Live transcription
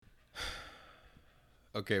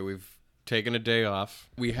okay, we've taken a day off.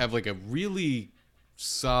 We have like a really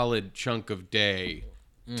solid chunk of day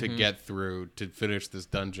to get through to finish this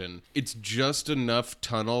dungeon. It's just enough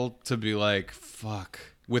tunnel to be like, fuck.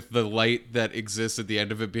 With the light that exists at the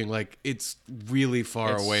end of it being like, it's really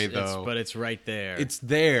far away though. But it's right there. It's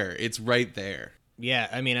there. It's right there. Yeah,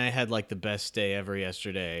 I mean, I had like the best day ever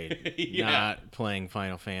yesterday not playing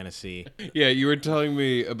Final Fantasy. Yeah, you were telling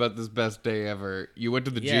me about this best day ever. You went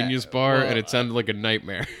to the Genius Bar and it sounded like a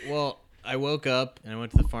nightmare. Well, I woke up and I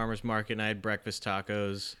went to the farmer's market and I had breakfast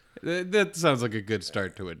tacos. That sounds like a good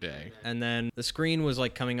start to a day. And then the screen was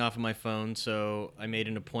like coming off of my phone, so I made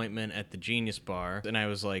an appointment at the Genius Bar, and I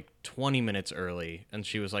was like 20 minutes early. And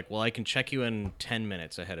she was like, well, I can check you in 10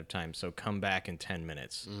 minutes ahead of time, so come back in 10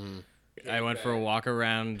 minutes. I went for a walk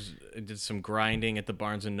around, did some grinding at the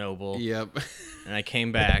Barnes & Noble. Yep. And I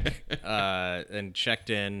came back and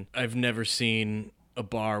checked in. I've never seen a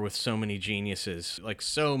bar with so many geniuses, like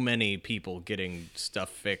so many people getting stuff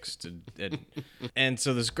fixed. And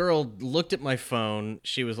so this girl looked at my phone.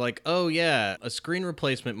 She was like, oh yeah, a screen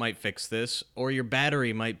replacement might fix this, or your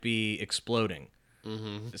battery might be exploding.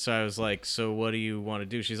 So I was like, so what do you want to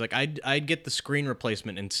do? She's like, I'd get the screen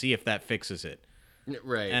replacement and see if that fixes it.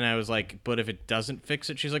 Right. And I was like, but if it doesn't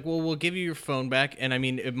fix it? She's like, well, we'll give you your phone back. And I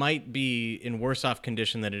mean, it might be in worse off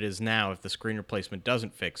condition than it is now if the screen replacement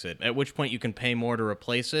doesn't fix it, at which point you can pay more to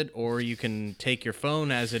replace it, or you can take your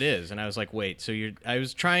phone as it is. And I was like, wait, so I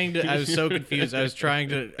was so confused. I was trying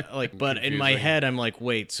to but in my head, I'm like,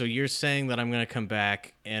 wait, so you're saying that I'm going to come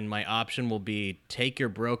back and my option will be take your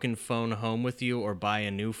broken phone home with you or buy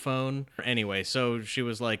a new phone? Anyway, so she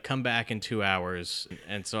was like, come back in 2 hours.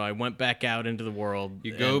 And so I went back out into the world.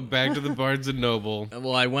 You go back to the Barnes & Noble.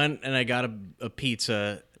 Well, I went and I got a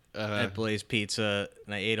pizza at Blaze Pizza,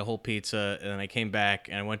 and I ate a whole pizza, and then I came back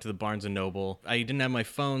and I went to the Barnes & Noble. I didn't have my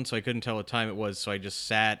phone, so I couldn't tell what time it was, so I just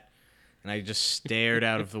sat and I just stared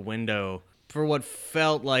out of the window for what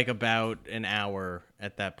felt like about an hour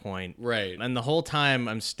at that point. Right. And the whole time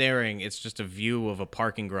I'm staring, it's just a view of a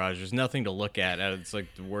parking garage. There's nothing to look at. It's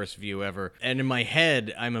like the worst view ever. And in my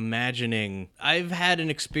head, I'm imagining, I've had an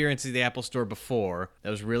experience at the Apple Store before that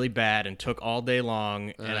was really bad and took all day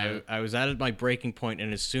long. And I was at my breaking point,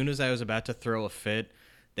 and as soon as I was about to throw a fit,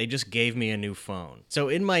 they just gave me a new phone. So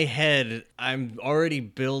in my head, I'm already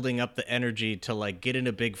building up the energy to like get in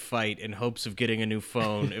a big fight in hopes of getting a new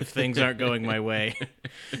phone if things aren't going my way.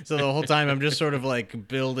 So the whole time I'm just sort of like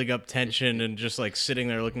building up tension and just like sitting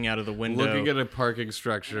there looking out of the window. Looking at a parking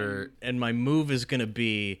structure. And my move is going to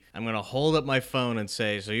be, I'm going to hold up my phone and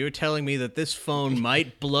say, so you're telling me that this phone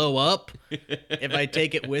might blow up if I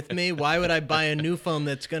take it with me? Why would I buy a new phone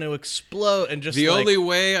that's going to explode? And just the like, only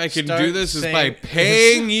way I can do this is by saying-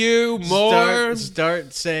 paying you more.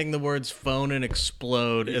 Start saying the words phone and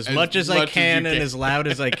explode as much as I can and as loud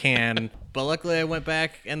as I can. But luckily I went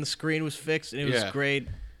back and the screen was fixed and it was great.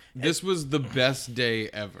 This was the best day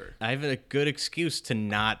ever. I have a good excuse to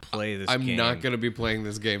not play this game. I'm not going to be playing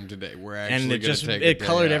this game today. We're actually going to take it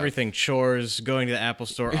colored off. everything. Chores, going to the Apple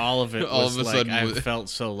Store, all of it All was of a like, sudden, I felt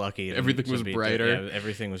so lucky. everything was brighter. Yeah,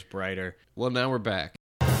 everything was brighter. Well, now we're back.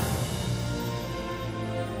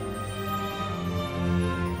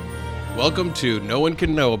 Welcome to No One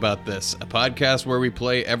Can Know About This, a podcast where we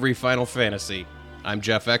play every Final Fantasy. I'm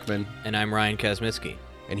Jeff Ekman. And I'm Ryan Kazmitsky.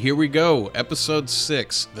 And here we go, episode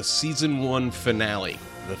 6, the season 1 finale.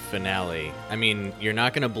 The finale. I mean, you're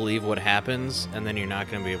not going to believe what happens, and then you're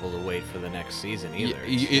not going to be able to wait for the next season either.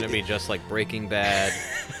 It's going to be just like Breaking Bad.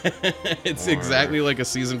 It's exactly like a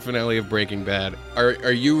season finale of Breaking Bad.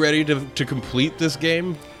 Are you ready to complete this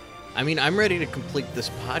game? I mean, I'm ready to complete this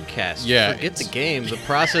podcast. Yeah, Forget the game. The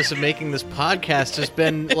process of making this podcast has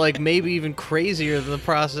been, like, maybe even crazier than the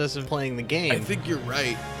process of playing the game. I think you're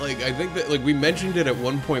right. Like, I think that, like, we mentioned it at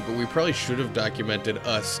one point, but we probably should have documented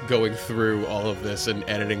us going through all of this and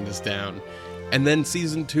editing this down. And then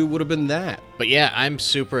season 2 would have been that. But yeah, I'm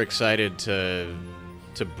super excited to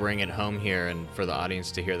bring it home here and for the audience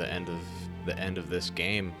to hear the end of this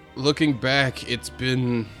game. Looking back, it's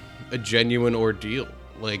been a genuine ordeal.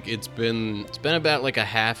 Like, it's been about like a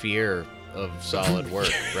half year of solid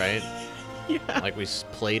work, right? Yeah. Like, we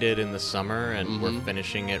played it in the summer, and we're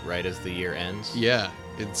finishing it right as the year ends. Yeah,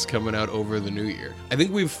 it's coming out over the new year. I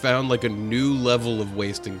think we've found, like, a new level of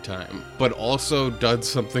wasting time, but also done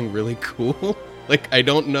something really cool. Like, I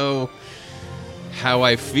don't know how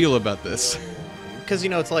I feel about this. Because, you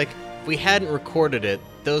know, it's like, if we hadn't recorded it,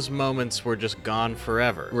 those moments were just gone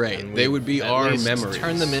forever. Right, And they would be our memories.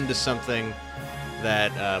 Turn them into something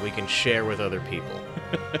that we can share with other people.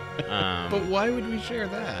 But why would we share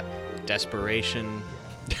that? Desperation.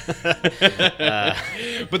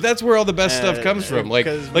 But that's where all the best stuff comes from. Like,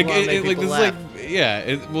 'cause we wanna make like people this, laugh. like,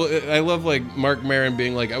 yeah. I love like Mark Maron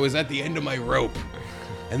being like, I was at the end of my rope,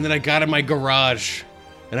 and then I got in my garage,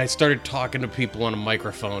 and I started talking to people on a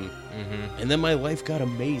microphone, and then my life got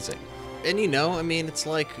amazing. And you know, I mean, it's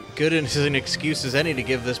like good as an excuse as any to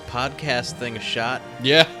give this podcast thing a shot.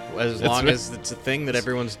 Yeah, As That's long right. as it's a thing that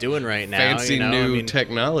everyone's doing right now. Fancy you know? new I mean,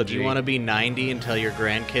 technology. You want to be 90 and tell your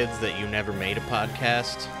grandkids that you never made a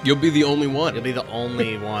podcast? You'll be the only one. You'll be the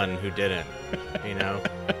only one who didn't. You know,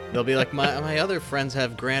 they'll be like, my other friends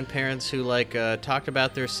have grandparents who like talked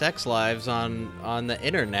about their sex lives on the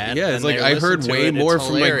internet. Yeah, it's and like they I listen heard to way it. more It's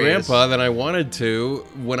from my hilarious. grandpa than I wanted to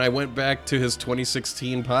when I went back to his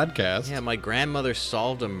 2016 podcast. Yeah, my grandmother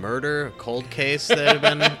solved a murder, a cold case that had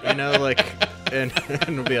been, you know, like, and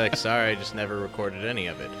we'll be like, sorry, I just never recorded any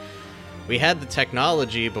of it. We had the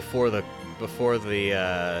technology before the Before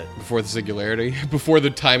the singularity, before the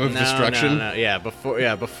time of destruction. No, before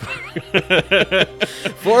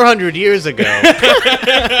 400 years ago.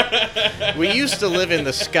 We used to live in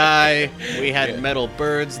the sky. We had metal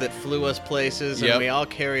birds that flew us places, and Yep. we all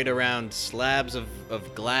carried around slabs of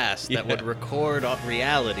glass that would record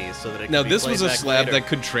realities so that it could Now be this played was a back slab later. that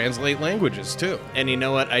could translate languages too. And you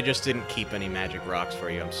know what? I just didn't keep any magic rocks for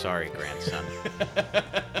you. I'm sorry, grandson.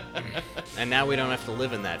 And now we don't have to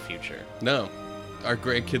live in that future. No, our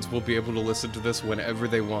grandkids will be able to listen to this whenever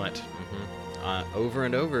they want, Over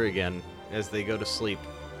and over again as they go to sleep.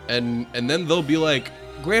 and then they'll be like,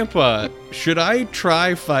 "Grandpa, should I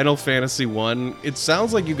try Final Fantasy 1? It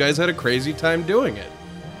sounds like you guys had a crazy time doing it."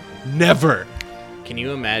 Never. Can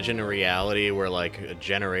you imagine a reality where, like, a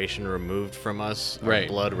generation removed from us, our Right.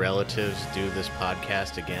 blood relatives do this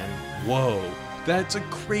podcast again? Whoa, that's a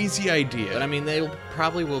crazy idea. But I mean, they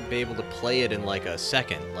probably will be able to play it in like a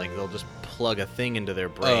second. Like, they'll just plug a thing into their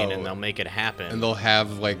brain Oh. and they'll make it happen. and they'll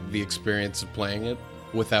have like the experience of playing it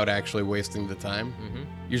without actually wasting the time. Mhm.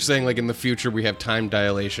 You're saying like in the future we have time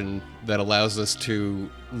dilation that allows us to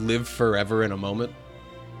live forever in a moment?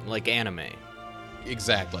 Like anime.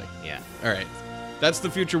 Exactly. Yeah. All right. That's the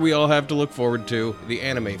future we all have to look forward to, the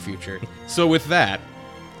anime future. So with that,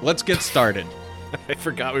 let's get started. I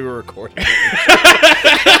forgot we were recording.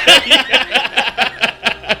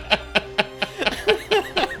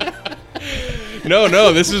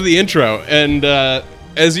 No, this is the intro. And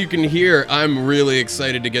as you can hear, I'm really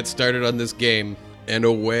excited to get started on this game. And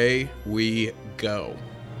away we go.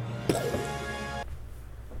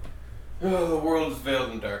 Oh, the world is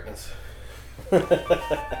veiled in darkness. You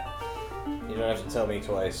don't have to tell me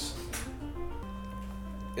twice.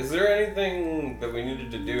 Is there anything that we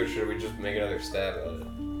needed to do, or should we just make another stab at it?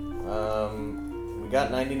 We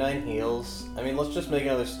got 99 heals. I mean, let's just make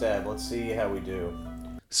another stab. Let's see how we do.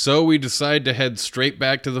 So we decide to head straight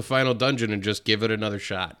back to the final dungeon and just give it another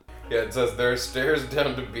shot. Yeah, it says there are stairs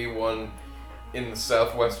down to B1 in the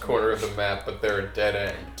southwest corner of the map, but they're a dead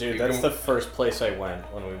end. Dude, You that's can- the first place I went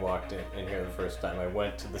when we walked in here the first time. I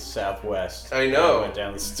went to the southwest. I know. I went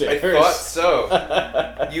down the I stairs. thought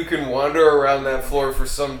so. You can wander around that floor for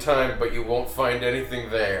some time, but you won't find anything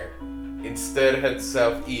there. Instead, head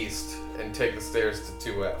southeast and take the stairs to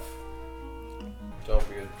 2F. Don't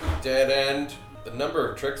be a dead end. The number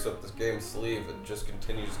of tricks up this game's sleeve, it just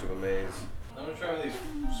continues to amaze. I'm gonna try these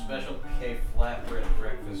special K flatbread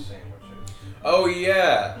breakfast sandwiches. Oh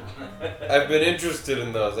yeah, I've been interested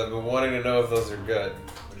in those. I've been wanting to know if those are good.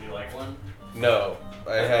 Would you like one? No,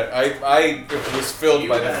 I was filled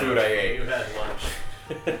by the food I ate. You had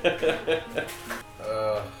lunch.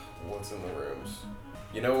 What's in the rooms?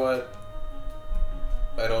 You know what?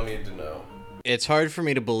 I don't need to know. It's hard for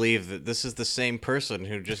me to believe that this is the same person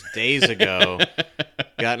who just days ago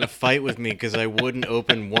got in a fight with me because I wouldn't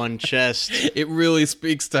open one chest. It really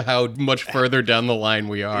speaks to how much further down the line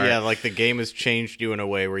we are. Yeah, like the game has changed you in a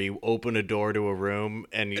way where you open a door to a room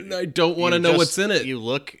and you, And I don't want to you know just- what's in it. You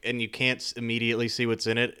look and you can't immediately see what's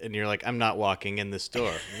in it, and you're like, I'm not walking in this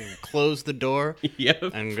door. You close the door.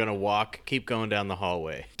 Yep. I'm gonna keep going down the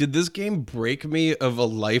hallway. Did this game break me of a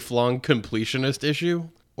lifelong completionist issue?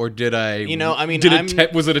 Or did I? You know, I mean,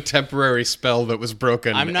 was it a temporary spell that was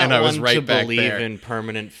broken? I'm not and I was one right to back believe there? in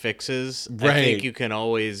permanent fixes. I Right. think you can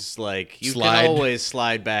always Slide.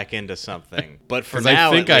 slide back into something. But for 'Cause I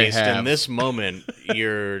now, think at I least have. in this moment,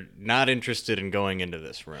 you're not interested in going into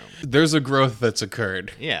this room. There's a growth that's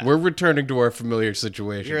occurred. Yeah. We're returning to our familiar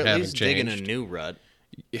situation. You're at Haven't least changed. digging a new rut.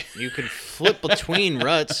 You can flip between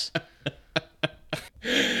ruts.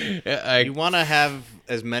 You want to have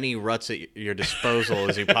as many ruts at your disposal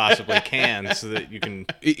as you possibly can so that you can...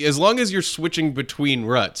 As long as you're switching between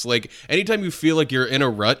ruts, like anytime you feel like you're in a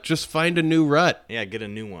rut, just find a new rut. Yeah, get a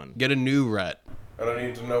new one. Get a new rut. I don't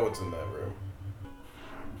need to know what's in that room.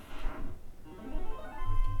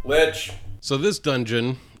 Lich! So this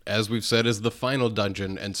dungeon, as we've said, is the final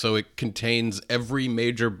dungeon, and so it contains every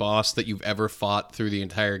major boss that you've ever fought through the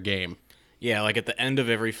entire game. Yeah, like at the end of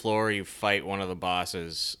every floor, you fight one of the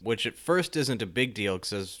bosses, which at first isn't a big deal,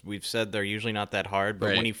 because as we've said, they're usually not that hard,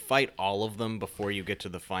 but when you fight all of them before you get to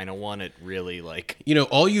the final one, it really, like... You know,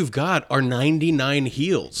 all you've got are 99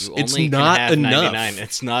 heals. It's not enough. 99.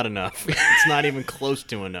 It's not enough. It's not even close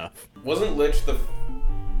to enough. Wasn't Lich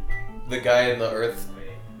the guy in the earth...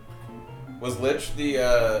 Was Lich the,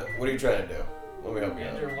 what are you trying to do? Let me help you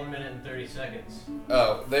out. Enter 1 minute and 30 seconds.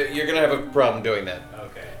 Oh, you're gonna have a problem doing that.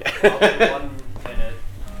 Okay. I'll do 1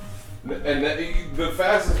 minute. And the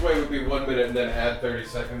fastest way would be 1 minute and then add 30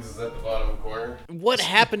 seconds is at the bottom corner. What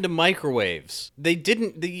happened to microwaves? They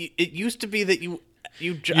didn't, it used to be that you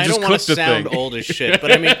I just don't want to sound old as shit,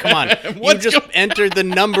 but I mean, come on. You just entered the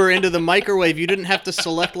number into the microwave. You didn't have to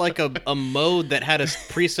select like a mode that had a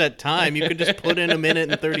preset time. You could just put in 1 minute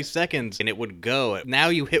and 30 seconds and it would go. Now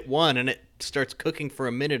you hit 1 and it starts cooking for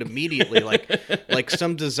a minute immediately. Like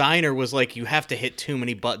some designer was like, you have to hit too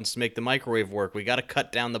many buttons to make the microwave work. We got to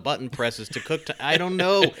cut down the button presses to cook. I don't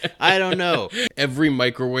know. Every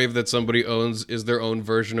microwave that somebody owns is their own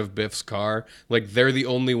version of Biff's car. Like they're the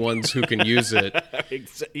only ones who can use it.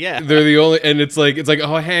 Yeah, they're the only, and it's like,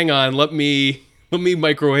 oh, hang on, let me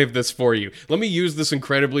microwave this for you. Let me use this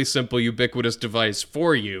incredibly simple, ubiquitous device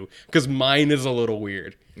for you, because mine is a little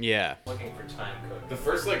weird. Yeah. Looking for time code. The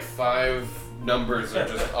first, 5 numbers are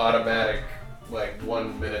just automatic,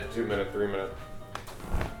 1 minute, 2 minute, 3 minute.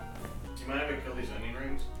 Do you mind if I kill these onion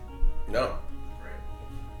rings? No. Right.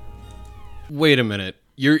 Wait a minute.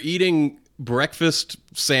 You're eating breakfast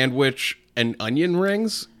sandwich and onion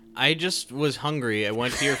rings? I just was hungry. I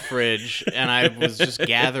went to your fridge, and I was just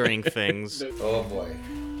gathering things. Oh boy.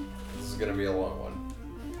 This is gonna be a long one.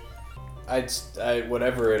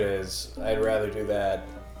 Whatever it is, I'd rather do that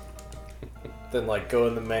than go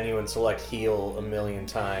in the menu and select heal a million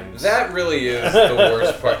times. That really is the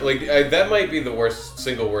worst part. That might be the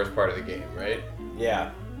single worst part of the game, right?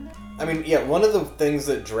 Yeah. I mean, yeah, one of the things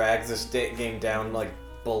that drags this game down,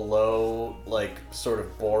 below, sort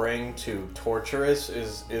of boring to torturous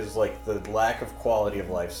is the lack of quality of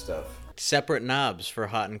life stuff. Separate knobs for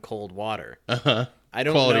hot and cold water. Uh-huh. I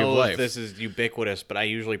don't Quality know of life. if this is ubiquitous, but I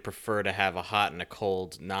usually prefer to have a hot and a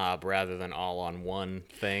cold knob rather than all on one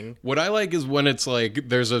thing. What I like is when it's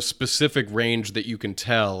there's a specific range that you can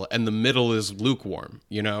tell, and the middle is lukewarm,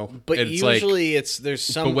 you know? But it's usually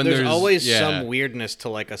there's always yeah. some weirdness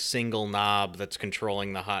to a single knob that's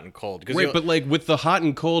controlling the hot and cold. Right, but with the hot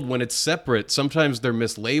and cold, when it's separate, sometimes they're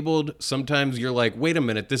mislabeled. Sometimes you're like, wait a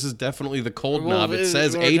minute, this is definitely the cold knob. It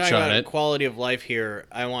says H on it. Quality of life here,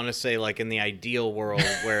 I want to say in the ideal world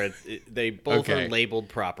where they both are labeled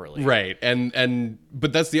properly. Right,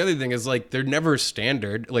 but that's the other thing is they're never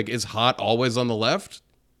standard. Is hot always on the left?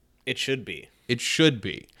 It should be. It should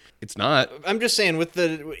be. It's not. I'm just saying with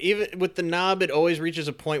the knob, it always reaches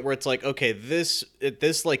a point where it's okay, at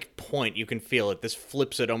this point you can feel it. This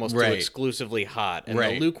flips it almost to exclusively hot, and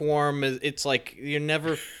the lukewarm it's you're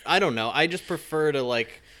never. I don't know. I just prefer to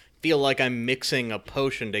feel like I'm mixing a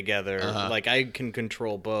potion together. I can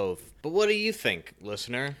control both. But what do you think,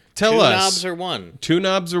 listener? Tell us. 2 knobs or 1? 2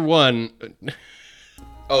 knobs or 1?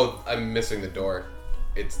 Oh, I'm missing the door.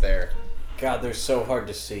 It's there. God, they're so hard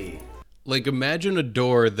to see. Imagine a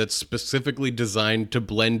door that's specifically designed to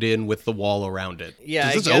blend in with the wall around it. Yeah,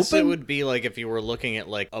 I guess it would be if you were looking at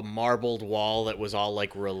a marbled wall that was all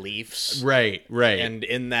reliefs. Right. And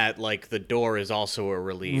in that the door is also a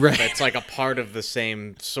relief. Right. That's a part of the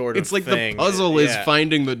same sort of it's thing. The puzzle is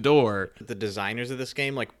finding the door. The designers of this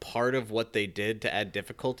game, part of what they did to add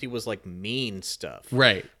difficulty was mean stuff.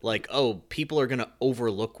 Right. People are going to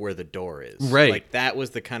overlook where the door is. Right. That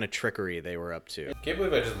was the kind of trickery they were up to. Can't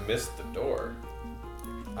believe I just missed the door.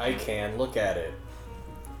 I can. Look at it.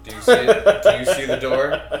 Do you see it? Do you see the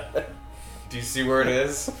door? Do you see where it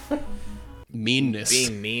is? Meanness.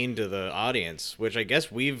 Being mean to the audience, which I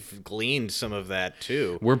guess we've gleaned some of that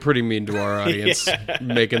too. We're pretty mean to our audience,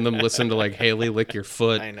 making them listen to Haley lick your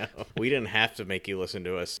foot. I know. We didn't have to make you listen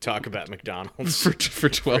to us talk about McDonald's for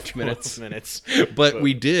 12 for minutes. But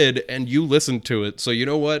we did, and you listened to it. So you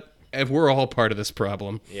know what? And we're all part of this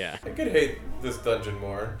problem. Yeah. I could hate this dungeon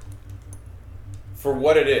more. For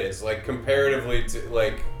what it is, comparatively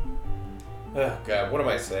to, oh God, what am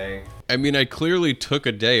I saying? I mean, I clearly took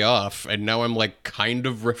a day off, and now I'm, like, kind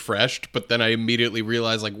of refreshed, but then I immediately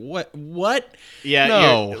realized, like, what? Yeah,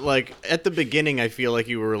 No. like, at the beginning, I feel like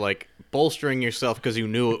you were, like, bolstering yourself because you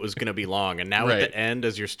knew it was going to be long. And now Right. at the end,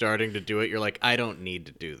 as you're starting to do it, you're like, I don't need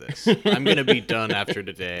to do this. I'm going to be done after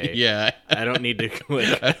today. Yeah. I don't need to,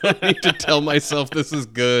 like... I don't need to tell myself this is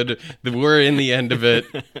good, that we're in the end of it.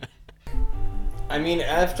 I mean,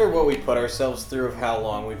 after what we put ourselves through of how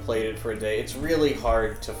long we played it for a day, it's really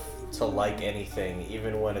hard to like anything,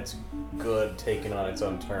 even when it's good, taken on its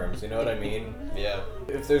own terms. You know what I mean? Yeah.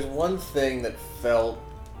 If there's one thing that felt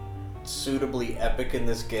suitably epic in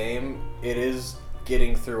this game, it is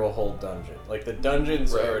getting through a whole dungeon. Like, the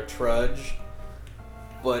dungeons Right. are a trudge,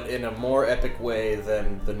 but in a more epic way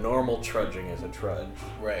than the normal trudging is a trudge.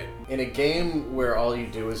 Right. In a game where all you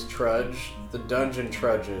do is trudge, the dungeon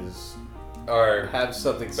trudges Or have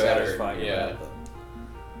something better, satisfying yeah. about them.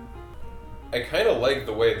 I kind of like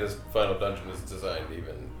the way this final dungeon is designed,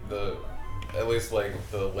 even at least like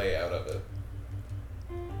the layout of it.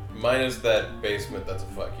 Minus that basement, that's a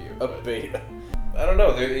fuck you. A but- beta. I don't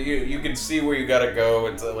know. You can see where you gotta go.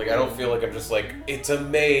 It's like I don't feel like I'm just like it's a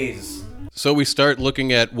maze. So we start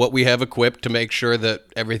looking at what we have equipped to make sure that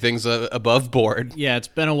everything's above board. Yeah, it's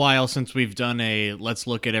been a while since we've done a let's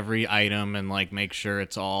look at every item and like make sure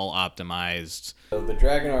it's all optimized. So the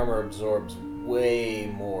dragon armor absorbs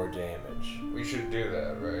way more damage. We should do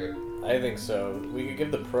that, right? I think so. We could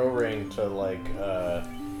give the pro ring to like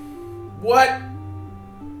What?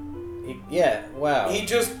 yeah, wow. He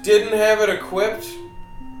just didn't have it equipped?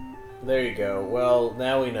 There you go. Well,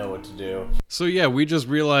 now we know what to do. So yeah, we just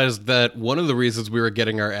realized that one of the reasons we were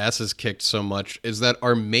getting our asses kicked so much is that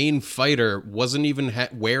our main fighter wasn't even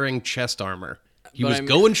wearing chest armor. He But was I'm-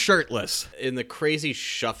 going shirtless. In the crazy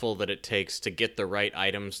shuffle that it takes to get the right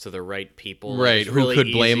items to the right people, Right, it's who really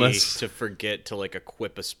could blame easy us? to forget to like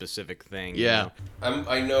equip a specific thing. you Yeah. know?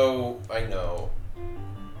 I know.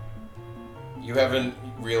 You haven't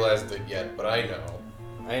realized it yet, but I know.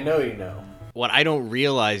 I know you know. What I don't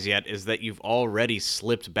realize yet is that you've already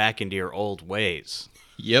slipped back into your old ways.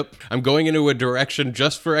 Yep. I'm going into a direction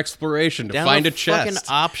just for exploration to Down find a a chest.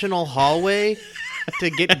 fucking optional hallway to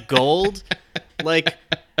get gold. Like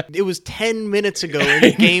it was 10 minutes ago in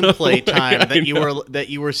gameplay time that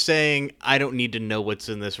you were saying I don't need to know what's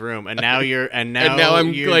in this room, and now you're and now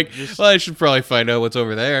I'm you're like, just, well, I should probably find out what's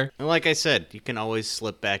over there. and like I said, you can always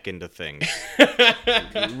slip back into things.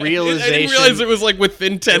 I Realization. didn't realize it was like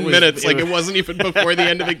within 10 It was- minutes. it Like was- it wasn't even before the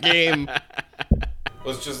end of the game.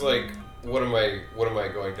 Well, it's just like, what am I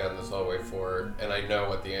going down this hallway for? And I know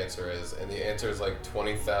what the answer is, and the answer is like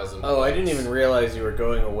 20,000. Oh, I didn't even realize you were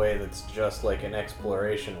going a way that's just like an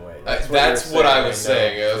exploration way. That's you were what I saying, was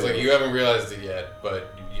saying. I was too. like, you haven't realized it yet,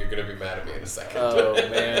 but you're gonna be mad at me in a second. Oh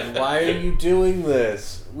man, why are you doing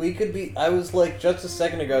this? We could be. I was like, just a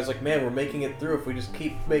second ago, I was like, man, we're making it through. If we just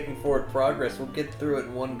keep making forward progress, we'll get through it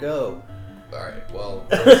in one go. All right, well,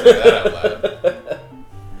 don't say that out loud.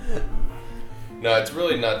 No, it's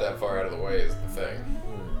really not that far out of the way. Is the thing.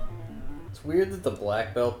 It's weird that the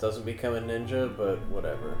black belt doesn't become a ninja, but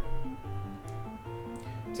whatever.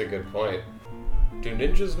 It's a good point. Do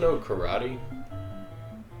ninjas know karate?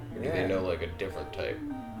 Or do Yeah. they know like a different type?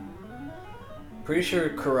 Pretty sure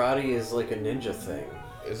karate is like a ninja thing.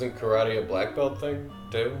 Isn't karate a black belt thing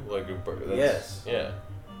too? Like, Yes. Yeah.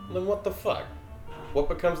 Then what the fuck? What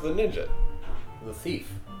becomes the ninja? The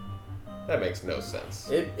thief. That makes no sense.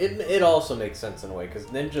 It also makes sense in a way, because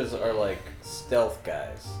ninjas are like stealth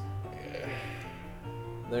guys. Yeah.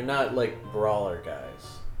 They're not like brawler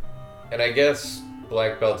guys. And I guess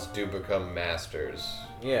black belts do become masters.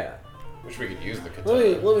 Yeah. Wish we could use the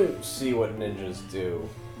katana. Let me see what ninjas do.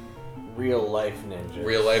 Real life ninjas.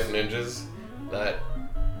 Real life ninjas, not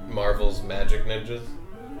Marvel's magic ninjas.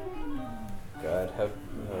 God,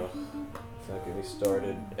 don't get me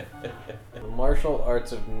started. The Martial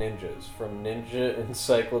Arts of Ninjas from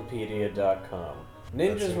NinjaEncyclopedia.com.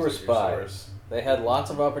 Ninjas seems were like your spies. source. They had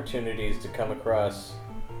lots of opportunities to come across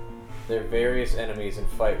their various enemies and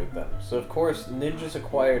fight with them. So of course, ninjas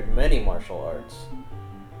acquired many martial arts.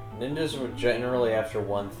 Ninjas were generally after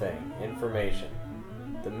one thing: information.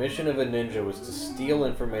 The mission of a ninja was to steal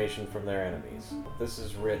information from their enemies. This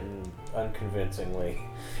is written unconvincingly.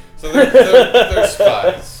 So they're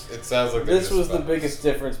spies. It sounds like they're This just was the spies. biggest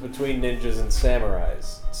difference between ninjas and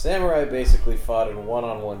samurais. Samurai basically fought in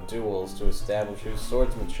one-on-one duels to establish whose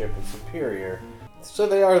swordsmanship was superior. So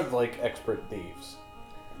they are like expert thieves.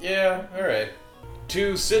 Yeah, alright.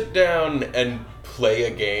 To sit down and play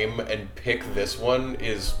a game and pick this one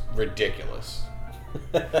is ridiculous.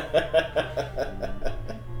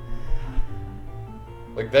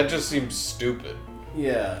 Like, that just seems stupid.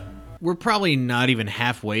 Yeah. We're probably not even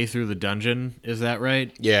halfway through the dungeon, is that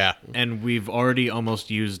right? Yeah. And we've already almost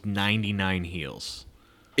used 99 heals.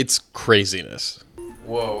 It's craziness.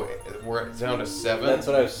 Whoa, we're down to 7? That's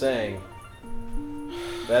what I was saying.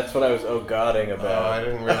 That's what I was oh-godding Oh, about. I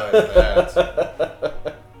didn't realize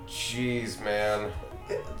that. Jeez, man.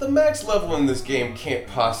 The max level in this game can't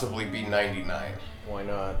possibly be 99. Why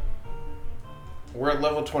not? We're at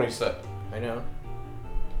level 27. I know.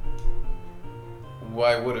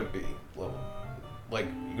 Why would it be level? Like,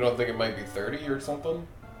 you don't think it might be 30 or something?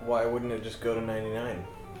 Why wouldn't it just go to 99?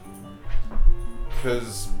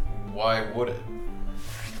 Because why would it?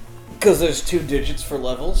 Because there's 2 digits for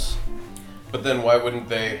levels. But then why wouldn't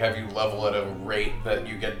they have you level at a rate that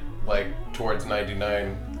you get, like, towards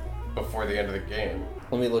 99 before the end of the game?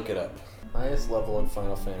 Let me look it up. Highest level in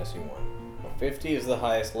Final Fantasy 1. 50 is the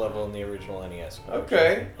highest level in the original NES.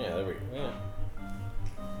 Okay. Yeah, there we go. Yeah.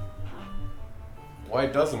 Why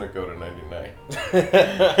doesn't it go to 99?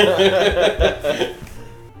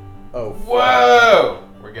 Oh, fuck. Whoa!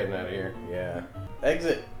 We're getting out of here. Yeah.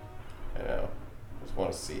 Exit. I know. Just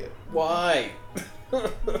want to see it. Why?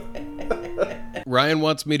 Ryan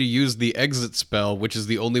wants me to use the exit spell, which is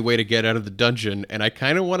the only way to get out of the dungeon, and I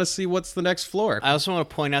kind of want to see what's the next floor. I also want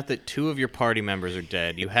to point out that 2 of your party members are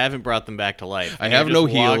dead. You haven't brought them back to life. I have no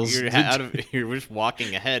heals. You're just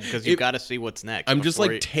walking ahead because you got to see what's next. I'm just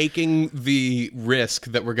like taking the risk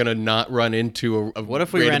that we're gonna not run into a What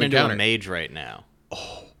if we random ran into encounter. a mage right now?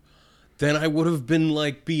 Then I would have been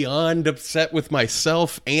like beyond upset with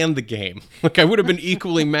myself and the game. Like I would have been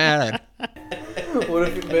equally mad. What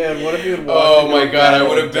if you had walked Oh into my a god, I battle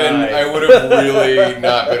would have and been. died? I would have really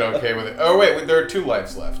not been okay with it. Oh wait, there are 2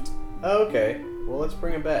 lives left. Oh, okay. Well, let's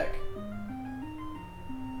bring it back.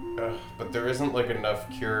 Ugh, but there isn't like enough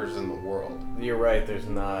cures in the world. You're right, there's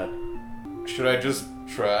not. Should I just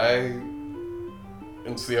try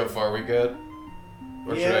and see how far we get,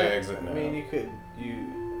 or should I exit now? I mean, you could.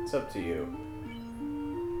 It's up to you.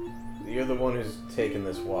 You're the one who's taking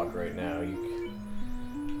this walk right now.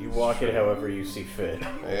 You walk it however you see fit.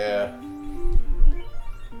 Yeah.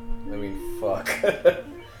 I mean, fuck.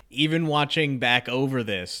 Even watching back over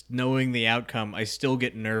this, knowing the outcome, I still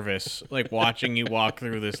get nervous. Like watching you walk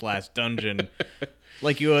through this last dungeon.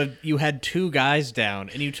 Like you had 2 guys down,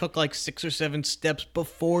 and you took like 6 or 7 steps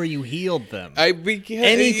before you healed them.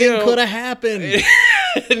 Anything could have happened.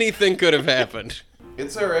 Anything could have happened.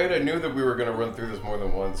 It's alright, I knew that we were going to run through this more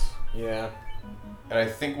than once. Yeah. And I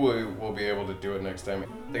think we'll be able to do it next time.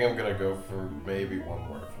 I think I'm going to go for maybe one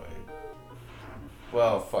more fight.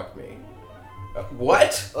 Well, fuck me.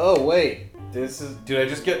 What? Oh, wait. This is... Did I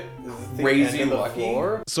just get Is this the crazy end of the lucky?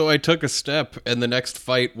 floor? So I took a step, and the next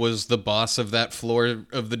fight was the boss of that floor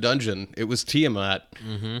of the dungeon. It was Tiamat.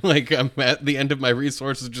 Mm-hmm. Like, I'm at the end of my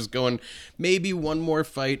resources just going, maybe one more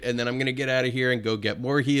fight, and then I'm going to get out of here and go get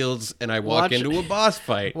more heals, and I walk into a boss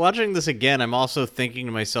fight. Watching this again, I'm also thinking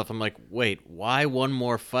to myself, I'm like, wait, why one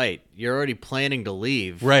more fight? You're already planning to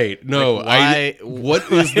leave. Right. No, Like, why-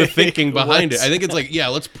 what is the thinking behind it? What's- I think it's like, yeah,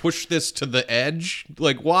 let's push this to the edge.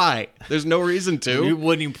 Like, why? There's no reason to.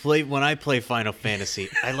 When I play Final Fantasy,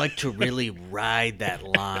 I like to really ride that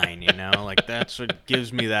line, you know? Like, that's what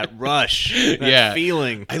gives me that rush, that Yeah.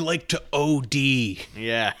 feeling. I like to OD.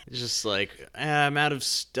 Yeah. It's just like, I'm out of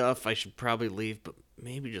stuff. I should probably leave, but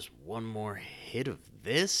maybe just one more hit of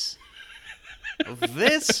this? Of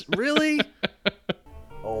this? Really?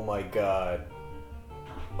 Oh my god.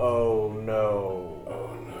 Oh no.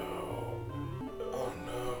 Oh no. Oh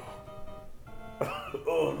no.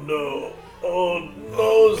 Oh no. Oh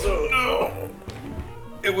no, so no.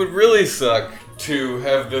 It would really suck to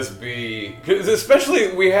have this be, because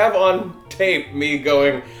especially we have on tape me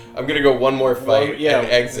going, I'm gonna go one more fight and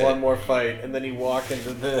exit. One more fight, and then you walk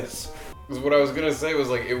into this. Because what I was gonna say was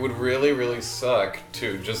like, it would really, really suck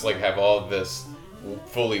to just like have all of this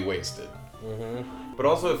fully wasted. Mm-hmm. But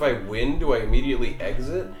also, if I win, do I immediately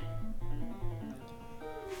exit?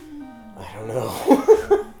 I don't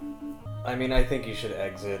know. I mean, I think you should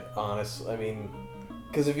exit, honestly. I mean,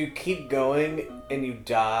 because if you keep going and you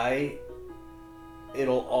die,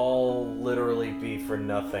 it'll all literally be for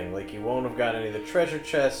nothing. Like, you won't have got any of the treasure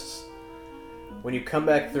chests. When you come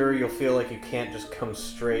back through, you'll feel like you can't just come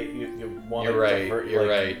straight. You want to divert. You're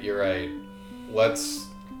right. Let's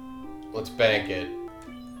bank it.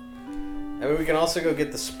 I mean, we can also go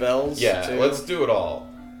get the spells. Yeah, too. let's do it all.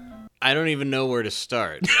 I don't even know where to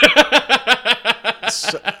start.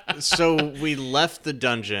 So we left the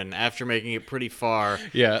dungeon after making it pretty far.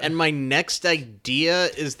 Yeah. And my next idea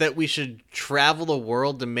is that we should travel the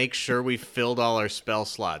world to make sure we filled all our spell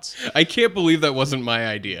slots. I can't believe that wasn't my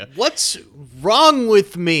idea. What's wrong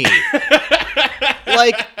with me?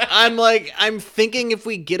 I'm thinking if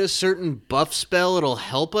we get a certain buff spell, it'll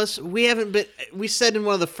help us. We said in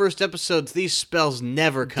one of the first episodes, these spells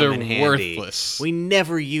never come They're in handy. worthless. We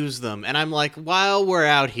never use them. And I'm like, while we're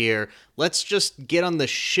out here, let's just get on the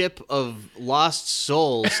ship of lost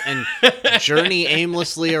souls and journey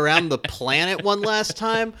aimlessly around the planet one last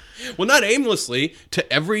time. Well, not aimlessly,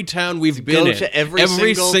 to every town we've been go in. to every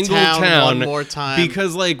single town one more time.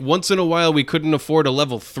 Because, like, once in a while we couldn't afford a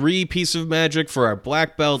level 3 piece of magic for our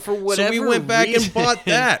black belt. For so we whatever went back and reason. bought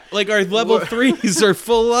that. Like, our level 3s are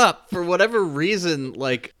full up. For whatever reason,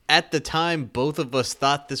 like, at the time, both of us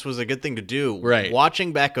thought this was a good thing to do. Right.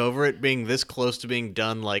 Watching back over it being this close to being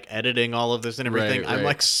done, like, editing all of this and everything, Right, I'm, right.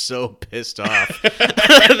 like, so pissed off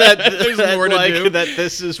that more to do. that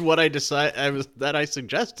this is what I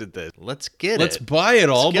suggested this. Let's get Let's it. buy it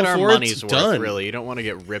all Let's get our before money's it's worth, done. really. You don't want to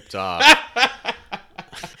get ripped off.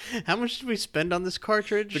 How much did we spend on this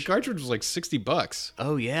cartridge? The cartridge was like $60.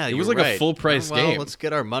 Oh, yeah, It was you're like a right. full-price well, game. Let's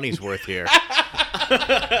get our money's worth here.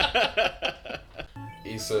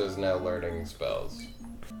 Issa is now learning spells.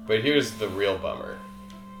 But here's the real bummer.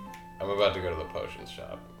 I'm about to go to the potions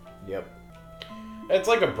shop. Yep. It's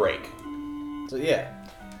like a break. So yeah,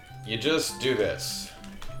 You just do this.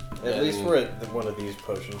 at least we're at one of these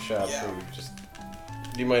potion shops Yeah. where we just.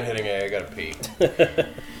 Do you mind hitting A? I gotta pee.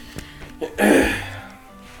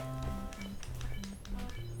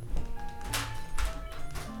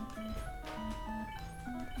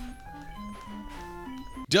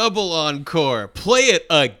 Double encore. Play it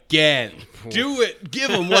again. Do it. Give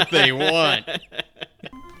them what they want.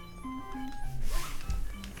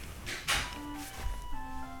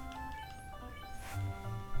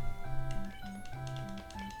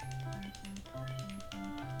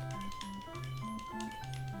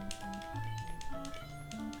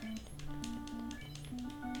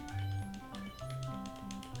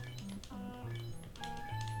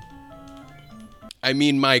 I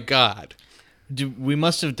mean, my God. We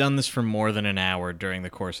must have done this for more than an hour during the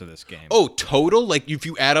course of this game. Oh, total? Like, if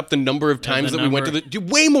you add up the number of times the that we went to number- the...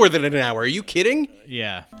 Way more than an hour. Are you kidding?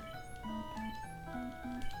 Yeah.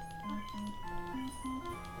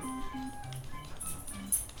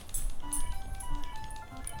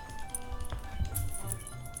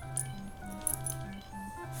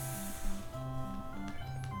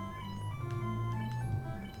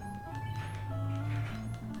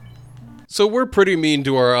 So we're pretty mean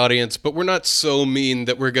to our audience, but we're not so mean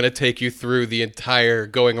that we're going to take you through the entire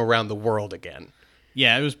going around the world again.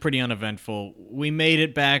 Yeah, it was pretty uneventful. We made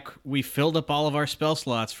it back. We filled up all of our spell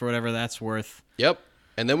slots for whatever that's worth. Yep.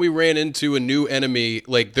 And then we ran into a new enemy.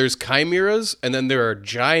 Like, there's chimeras, and then there are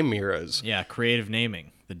gymeras. Yeah, creative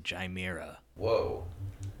naming. The Chimera. Whoa.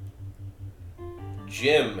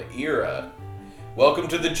 Gym era. Welcome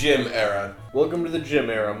to the gym era. Welcome to the gym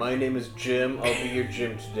era. My name is Jim. I'll be your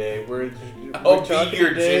Jim today. I'll be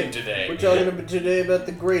your Jim today. We're talking today about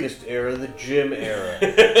the greatest era, the gym era.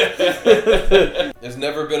 There's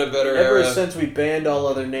never been a better Ever era. since we banned all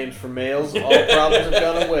other names for males, all problems have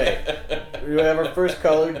gone away. We have our first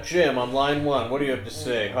caller, Jim, on line 1. What do you have to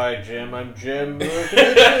say? Hi, Jim. I'm Jim.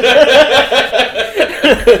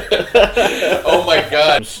 Oh my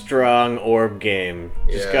God. Strong orb game.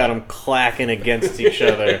 Just Yeah. got them clacking against each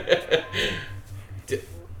other.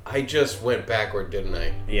 I just went backward, didn't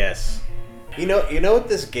I? Yes. You know what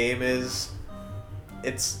this game is?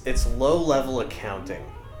 It's low level accounting.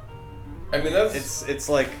 I mean, that's... It's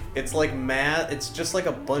like math. It's just like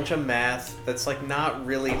a bunch of math that's like not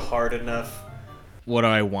really hard enough. What do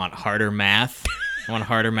I want? Harder math? I want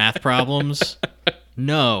harder math problems?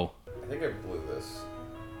 No. I think I blew this.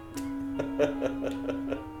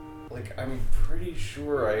 Like, I'm pretty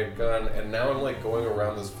sure I had gone, and now I'm like going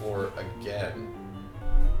around this floor again.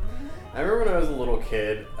 I remember when I was a little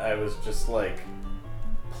kid, I was just like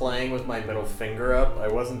playing with my middle finger up. I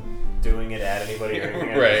wasn't doing it at anybody or anything.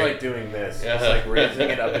 I was Right. like doing this. Just like raising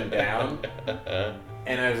it up and down.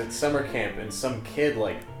 And I was at summer camp and some kid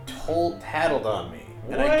like tattled on me.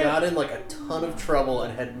 And I What? got in like a ton of trouble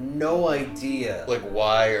and had no idea Like,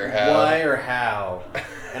 why or how? why or how.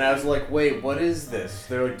 And I was like, wait, what is this?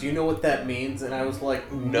 They're like, do you know what that means? And I was like,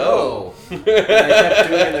 no. And I kept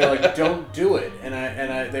doing it, and they're like, don't do it.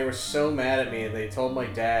 And they were so mad at me, and they told my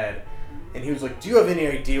dad, and he was like, do you have any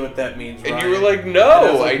idea what that means, Ryan? And you were like, And no,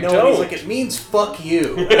 I, was like, I no. don't. And he's like, it means fuck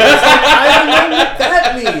you. And I was like, I don't know what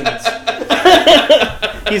that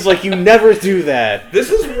means. He's like, you never do that. This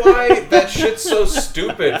is why that shit's so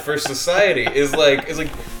stupid for society. Is like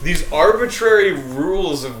these arbitrary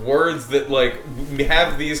rules of words that like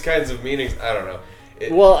have these kinds of meanings. I don't know.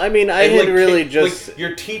 Well, I mean, I And, had like, really kid- just... like,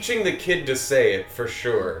 you're teaching the kid to say it for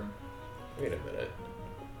sure. Wait a minute.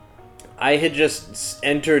 I had just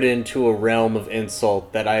entered into a realm of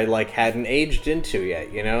insult that I like hadn't aged into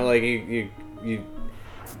yet. You know, like you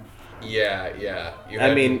Yeah. You I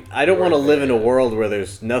had- mean, I don't you want to were live in a there. world where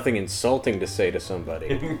there's nothing insulting to say to somebody.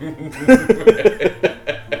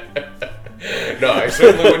 No, I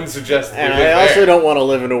certainly wouldn't suggest. And living I also there. don't want to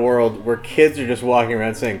live in a world where kids are just walking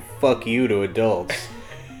around saying "fuck you" to adults.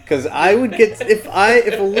 Because I would get if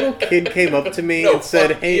a little kid came up to me No, and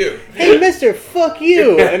said, fuck "Hey, you." hey, Mister, fuck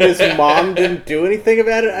you," and his mom didn't do anything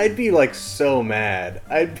about it, I'd be like so mad.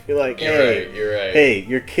 I'd be like, "Hey, You're right. hey,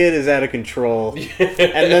 your kid is out of control,"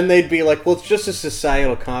 and then they'd be like, "Well, it's just a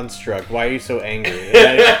societal construct. Why are you so angry?"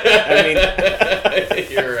 And I mean,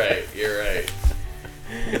 You're right.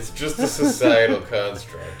 It's just a societal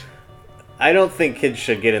construct. I don't think kids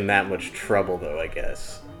should get in that much trouble, though. I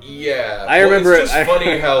guess. Yeah, I remember It's just it-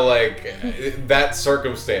 funny how like that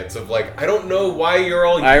circumstance of like I don't know why you're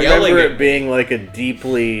all I yelling remember at it being like a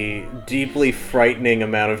deeply, deeply frightening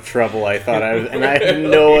amount of trouble. I thought I was, and I had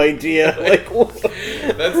no idea. Like, what?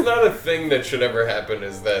 That's not a thing that should ever happen.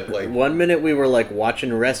 Is that like 1 minute we were like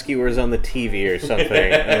watching Rescuers on the TV or something,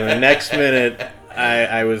 and the next minute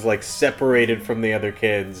I was like separated from the other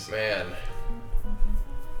kids. man?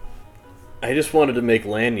 I just wanted to make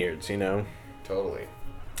lanyards, you know, Totally.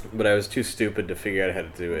 but I was too stupid to figure out how to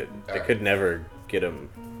do it. I Alright. could never get them.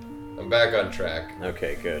 I'm back on track.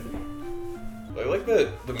 Okay, good. I like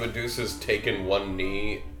that the Medusa's taken one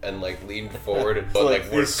knee and like leaned forward, but like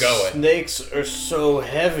we're going. Snakes are so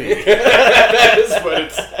heavy. That is what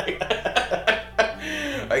it's like.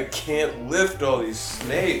 I can't lift all these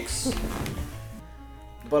snakes.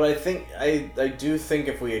 But I think I do think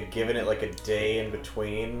if we had given it like a day in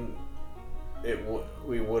between,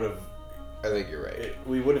 we would have I think you're right.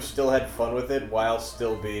 we would have still had fun with it while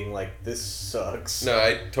still being like, this sucks. No,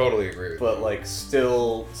 I totally agree with But like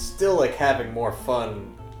still like having more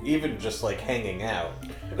fun, even just like hanging out. you.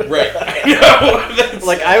 Right. No, that's-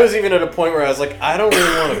 Like I was even at a point where I was like, I don't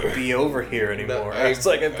really want to be over here anymore. I- It's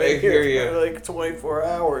like I've I been hear here you. for like 24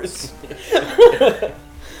 hours. I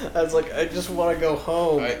was like, I just want to go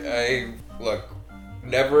home. I look,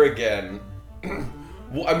 never again.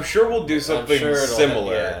 Well, I'm sure we'll do something sure it'll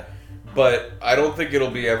similar, yeah. but I don't think it'll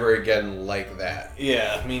be ever again like that.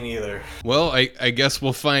 Yeah, me neither. Well, I guess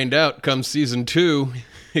we'll find out come season 2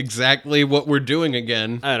 exactly what we're doing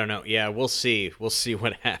again. I don't know. Yeah, we'll see. We'll see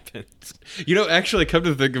what happens. You know, actually, come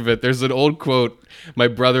to think of it, there's an old quote my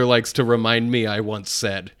brother likes to remind me I once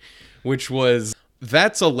said, which was,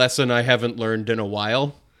 "That's a lesson I haven't learned in a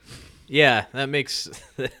while." Yeah, that makes.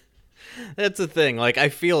 That's the thing. Like, I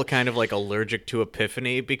feel kind of like allergic to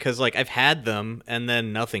epiphany because, like, I've had them and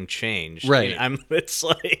then nothing changed. Right. It's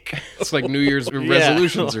like It's like New Year's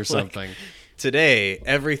resolutions or like- something. today,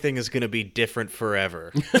 everything is going to be different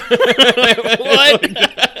forever. What?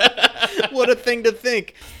 What a thing to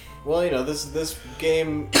think. Well, you know, this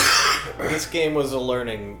game was a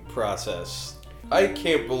learning process. I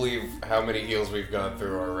can't believe how many heals we've gone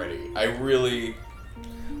through already. I really...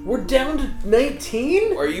 We're down to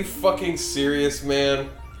 19? Are you fucking serious, man?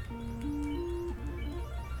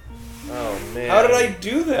 Oh man. How did I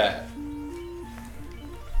do that?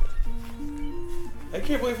 I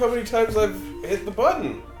can't believe how many times I've hit the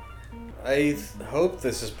button I hope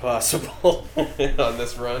this is possible. on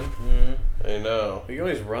this run. I know. We can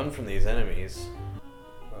always run from these enemies.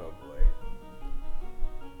 Oh boy.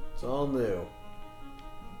 It's all new.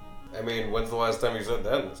 I mean, when's the last time you said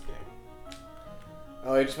that in this game?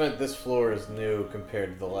 Oh, I just meant this floor is new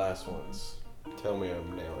compared to the last ones. Tell me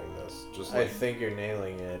I'm nailing this. Just I like, think you're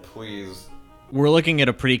nailing it. please. We're looking at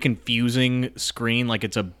a pretty confusing screen. Like,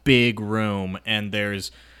 it's a big room, and there's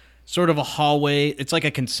sort of a hallway. It's like a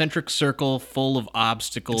concentric circle full of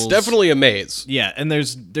obstacles. It's definitely a maze. Yeah, and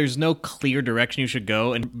there's no clear direction you should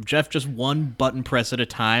go, and Jeff, just one button press at a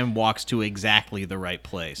time, walks to exactly the right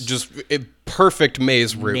place. Just a perfect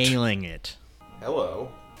maze route. nailing it. Hello.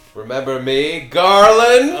 Remember me,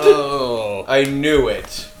 Garland? Oh. I knew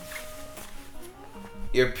it.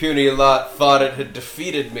 Your puny lot thought it had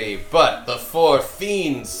defeated me, but the four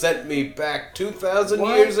fiends sent me back 2,000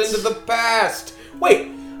 What? years into the past.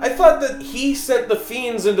 Wait, I thought that he sent the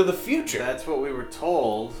fiends into the future. That's what we were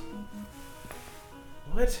told.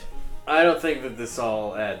 What? I don't think that this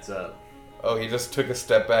all adds up. Oh, he just took a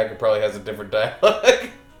step back and probably has a different dialogue.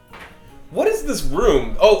 What is this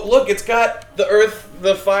room? Oh, look, it's got the earth,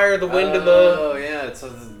 the fire, the wind, and the... Oh, yeah, it's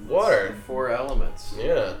water. 4 elements.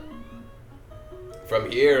 Yeah. From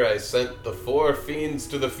here, I sent the four fiends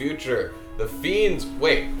to the future. The fiends...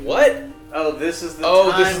 Wait, what? Oh, this is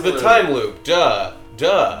the This is the time loop. Duh.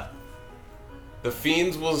 The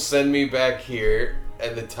fiends will send me back here,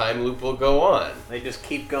 and the time loop will go on. They just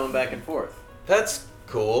keep going back and forth. That's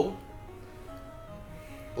cool.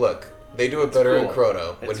 Look, they do it better in cool.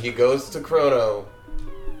 Chrono. When he goes to Chrono,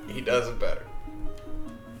 he does it better.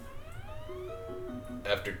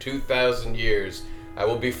 After 2,000 years, I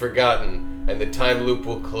will be forgotten, and the time loop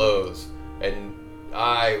will close, and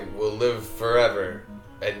I will live forever,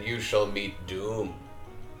 and you shall meet doom.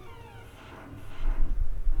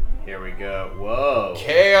 Here we go. Whoa.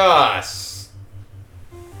 Chaos!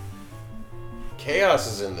 Chaos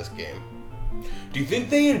is in this game. Do you think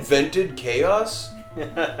they invented chaos?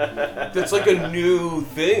 That's like a new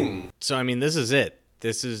thing. So, I mean, this is it.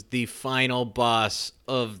 This is the final boss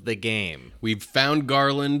of the game. We've found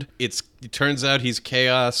Garland. It turns out he's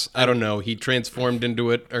chaos. I don't know. He transformed into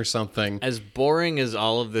it or something. As boring as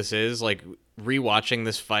all of this is, like, rewatching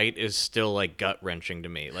this fight is still, like, gut-wrenching to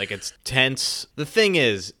me. Like, it's tense. The thing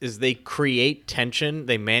is they create tension,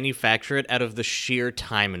 they manufacture it out of the sheer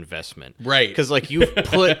time investment. Right. Because, like, you've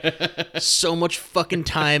put so much fucking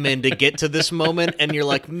time in to get to this moment, and you're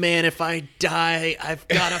like, man, if I die, I've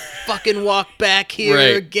got to fucking walk back here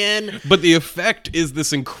Right. again. But the effect is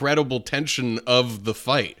this incredible tension of the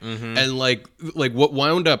fight. And like what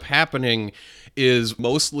wound up happening is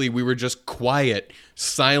mostly we were just quiet,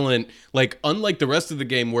 silent, like unlike the rest of the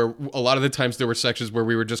game where a lot of the times there were sections where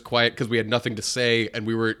we were just quiet because we had nothing to say and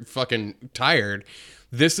we were fucking tired.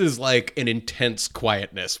 This is like an intense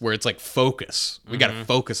quietness where it's like focus. We got to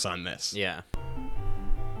focus on this. Yeah.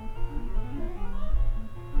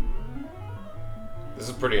 This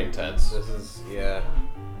is pretty intense. This is, yeah.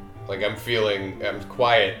 Like I'm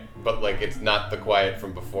quiet, but like it's not the quiet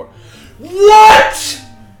from before. What?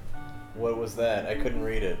 What was that? I couldn't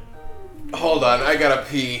read it. Hold on, I gotta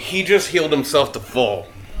pee. He just healed himself to full.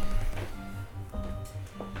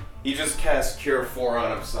 He just cast Cure 4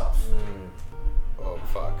 on himself. Oh,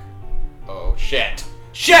 fuck. Oh, shit.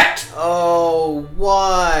 Shit! Oh,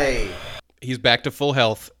 why? He's back to full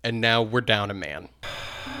health, and now we're down a man.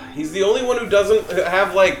 He's the only one who doesn't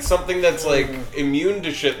have, like, something that's, like, immune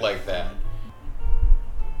to shit like that.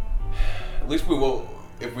 At least we won't...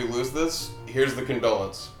 If we lose this, here's the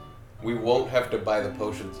condolence. We won't have to buy the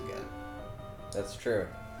potions again. That's true.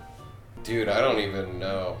 Dude, I don't even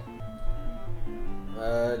know.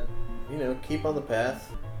 Keep on the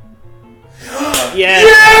path. Yes!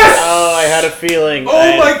 Yes! Oh, I had a feeling.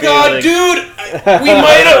 Oh my god, dude! We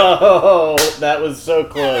might have... Oh, that was so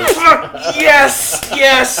close. Yes!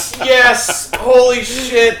 Yes! Yes! Holy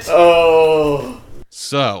shit! Oh.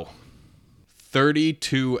 So,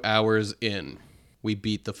 32 hours in, we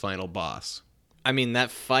beat the final boss. I mean, that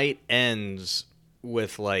fight ends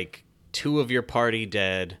with, like, 2 of your party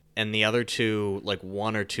dead, and the other 2, like,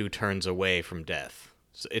 1 or 2 turns away from death.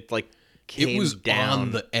 So it, like, came It was down.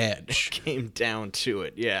 on the edge. Came down to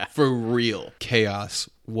it, yeah. For real. Chaos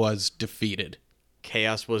was defeated.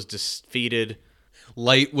 Chaos was defeated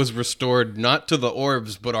Light was restored not to the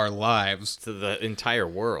orbs, but our lives. to the entire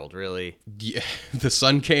world, really. Yeah, the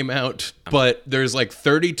sun came out, but there's like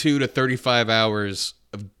 32 to 35 hours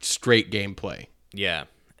of straight gameplay. Yeah.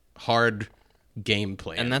 Hard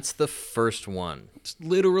gameplay. And that's the first one. It's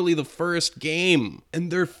literally the first game.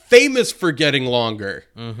 And they're famous for getting longer.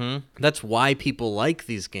 That's why people like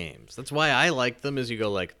these games. That's why I like them, is you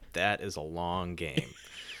go like, that is a long game.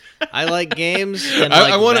 I like games, and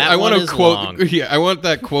like, I want to to quote. long. Yeah, I want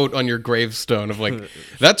that quote on your gravestone of like,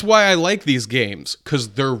 that's why I like these games, because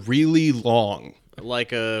they're really long.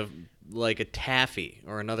 Like a taffy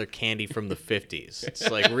or another candy from the 50s.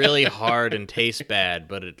 It's like really hard and tastes bad,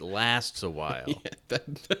 but it lasts a while.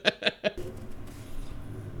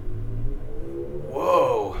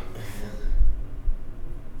 Whoa.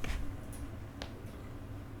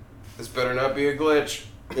 This better not be a glitch.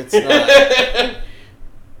 It's not.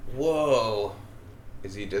 Whoa.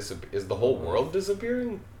 Is the whole world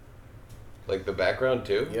disappearing? Like the background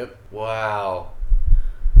too? Yep. Wow.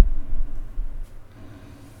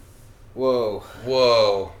 Whoa.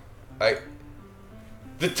 Whoa.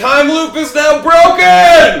 The time loop is now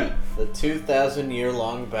broken! The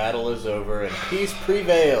 2,000-year-long battle is over and peace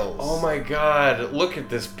prevails. Oh my god, look at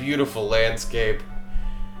this beautiful landscape.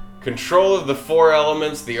 Control of the 4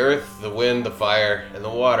 elements, the earth, the wind, the fire, and the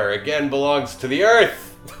water, again belongs to the earth!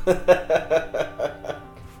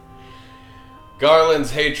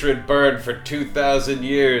 Garland's hatred burned for 2,000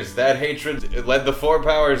 years. That hatred led the 4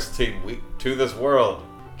 powers to this world.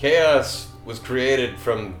 Chaos was created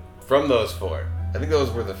from those 4. I think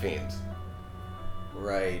those were the fiends.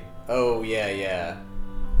 Right. Oh, yeah.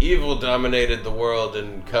 Evil dominated the world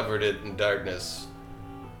and covered it in darkness.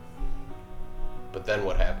 But then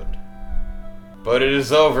what happened? But it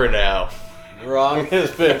is over now. Wrong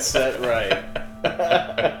has been set right.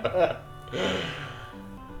 The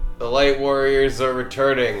Light Warriors are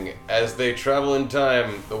returning. As they travel in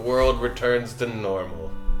time, the world returns to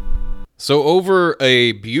normal. So over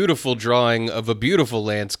a beautiful drawing of a beautiful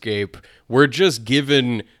landscape, we're just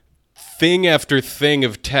given thing after thing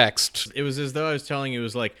of text. It was as though I was telling you, I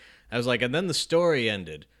was like, and then the story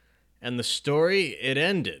ended. And the story, it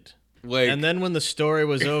ended. Like, And then when the story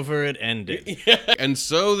was over, it ended. and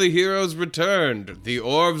so the heroes returned. The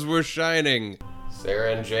orbs were shining.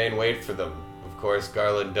 Sarah and Jane wait for them. Of course,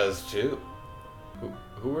 Garland does too.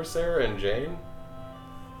 Who are Sarah and Jane?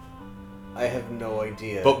 I have no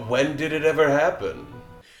idea. But when did it ever happen?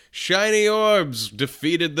 Shiny orbs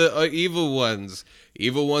defeated the evil ones.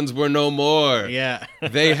 Evil ones were no more. Yeah.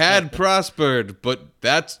 They had prospered, but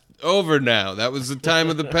that's over now. That was the time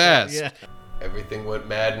of the past. Yeah. Everything went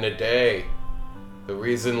mad in a day. The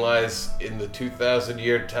reason lies in the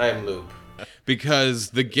 2,000-year time loop.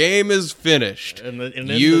 Because the game is finished. And in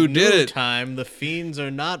You the did new it. time, the fiends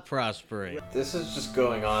are not prospering. This is just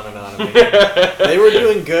going on and on. I mean, they were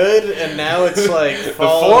doing good, and now it's like The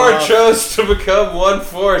falling four off. chose to become one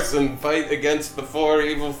force and fight against the four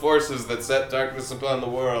evil forces that set darkness upon the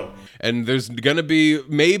world. And there's gonna be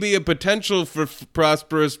maybe a potential for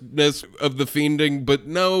prosperousness of the fiending, but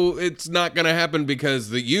no, it's not gonna happen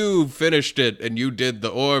because you finished it and you did the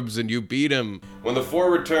orbs and you beat him. When the four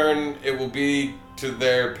return, it will be to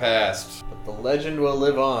their past. But the legend will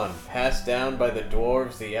live on, passed down by the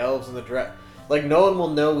dwarves, the elves, and the Like, no one will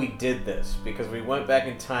know we did this, because we went back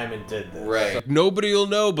in time and did this. Right. Nobody will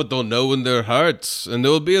know, but they'll know in their hearts. And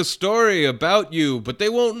there will be a story about you, but they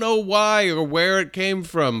won't know why or where it came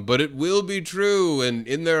from. But it will be true, and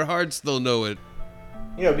in their hearts they'll know it.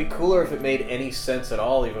 You know, it'd be cooler if it made any sense at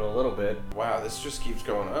all, even a little bit. Wow, this just keeps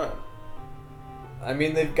going on. I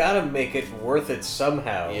mean, they've got to make it worth it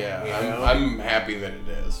somehow. Yeah, you know? I'm happy that it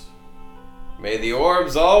is. May the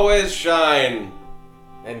orbs always shine.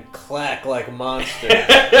 And clack like monsters.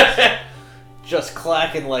 Just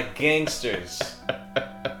clacking like gangsters.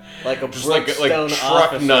 Like a Just like Brookstone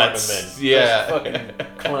truck office nuts. ornament. Yeah. Just fucking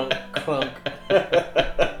clunk, clunk.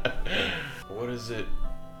 What is it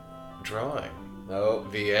drawing? Oh,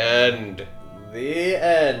 The end. the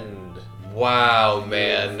end. Wow,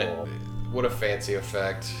 man. Beautiful. What a fancy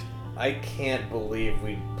effect. I can't believe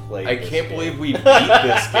we played I this can't game. believe we beat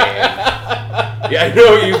this game. Yeah, I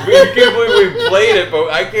know, you can't believe we played it, but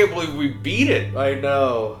I can't believe we beat it. I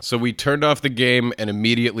know. So we turned off the game and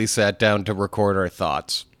immediately sat down to record our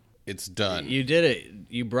thoughts. It's done. You did it.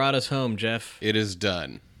 You brought us home, Jeff. It is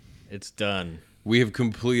done. It's done. We have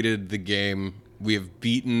completed the game. We have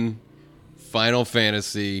beaten Final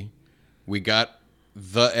Fantasy. We got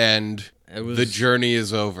the end. The journey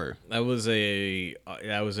is over. That was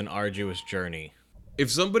an arduous journey. If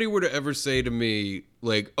somebody were to ever say to me,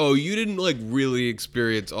 like, oh, you didn't, like, really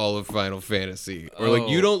experience all of Final Fantasy, or, like,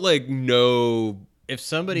 you don't, like, know If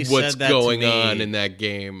somebody what's said that going to me, on in that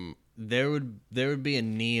game, there would be a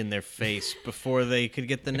knee in their face before they could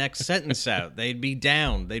get the next sentence out. They'd be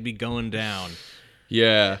down. They'd be going down.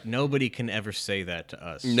 yeah. Nobody can ever say that to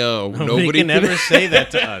us. No, Nobody can ever say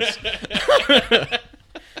that to us.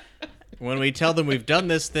 When we tell them we've done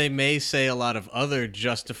this, they may say a lot of other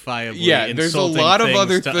justifiably Yeah, there's a insulting lot of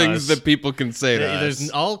other to things us. that people can say to There's us.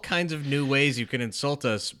 all kinds of new ways you can insult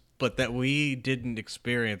us, but that we didn't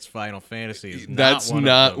experience Final Fantasy is That's not one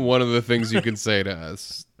not of them. one of the things you can say to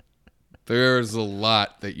us. There's a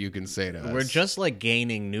lot that you can say to us. We're just like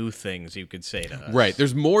gaining new things you could say to us. Right.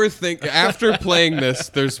 There's more things after playing this.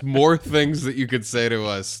 There's more things that you could say to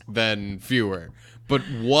us than fewer. But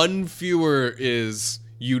one fewer is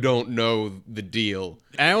you don't know the deal.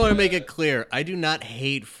 And I want to make it clear, I do not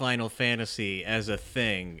hate Final Fantasy as a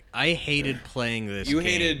thing. I hated playing this You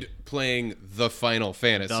game. hated playing the Final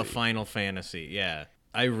Fantasy. The Final Fantasy, yeah.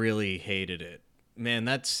 I really hated it. Man,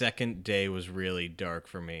 that second day was really dark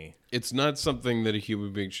for me. It's not something that a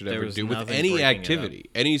human being should There ever was do with nothing any breaking it up. activity,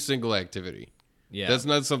 any single activity. Yeah. That's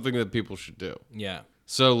not something that people should do. Yeah.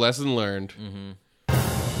 So, lesson learned.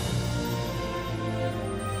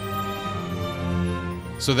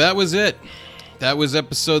 So that was it. That was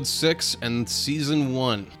episode 6 and season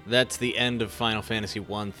 1. That's the end of Final Fantasy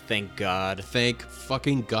 1, thank God. Thank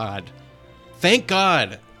fucking God. Thank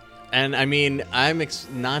God. And I mean,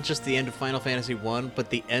 not just the end of Final Fantasy 1,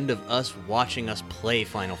 but the end of us watching us play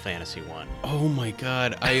Final Fantasy 1. Oh my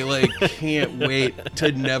God. I can't wait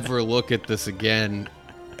to never look at this again.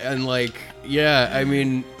 And yeah, I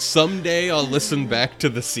mean, someday I'll listen back to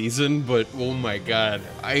the season, but oh my God,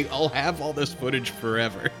 I'll have all this footage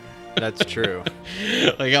forever. That's true.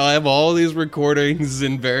 Like, I'll have all these recordings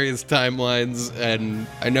in various timelines, and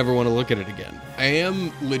I never want to look at it again. I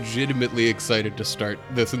am legitimately excited to start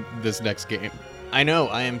this next game. I know,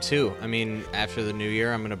 I am too. I mean, after the new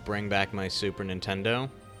year, I'm gonna bring back my Super Nintendo,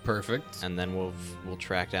 Perfect. and then we'll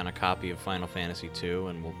track down a copy of Final Fantasy II,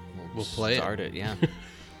 and we'll play it. start it. Yeah.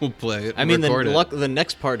 We'll play it. I mean, record it. the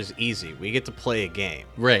next part is easy. We get to play a game.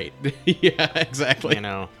 Right. Yeah, exactly. You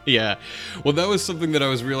know. Yeah. Well, that was something that I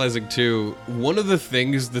was realizing too. One of the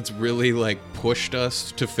things that's really like pushed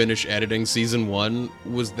us to finish editing season 1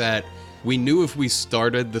 was that we knew if we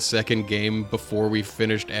started the second game before we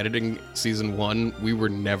finished editing season 1, we were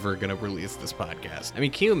never going to release this podcast. I mean,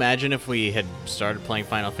 can you imagine if we had started playing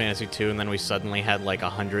Final Fantasy II and then we suddenly had like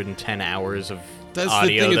 110 hours of That's the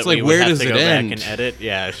audio thing, it's that like, we would where have does to it go end? back and edit?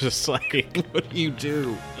 Yeah, it's just like What do you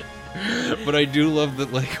do? But I do love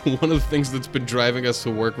that, like, one of the things that's been driving us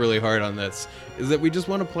to work really hard on this is that we just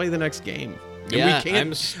want to play the next game. And Yeah, we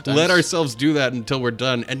can't I'm let ourselves do that until we're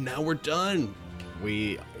done. And now we're done.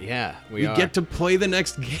 we We are. get to play the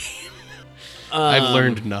next game. I've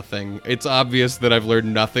learned nothing. It's obvious that I've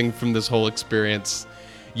learned nothing from this whole experience.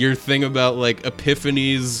 Your thing about, like,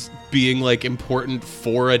 epiphanies being, like, important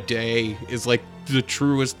for a day is, like, the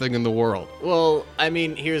truest thing in the world. Well, I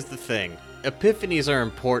mean, here's the thing. Epiphanies are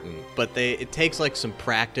important, but it takes like some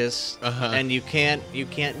practice, and you can't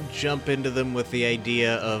jump into them with the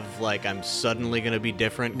idea of like I'm suddenly gonna be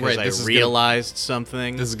different because Right, this is I realized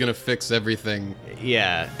something. This is gonna fix everything.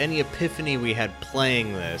 Yeah, any epiphany we had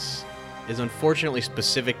playing this is unfortunately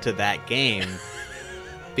specific to that game.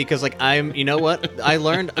 Because like you know what? I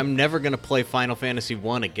learned I'm never gonna play Final Fantasy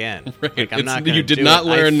 1 again. Right, Like I'm it's- not gonna you did do not it.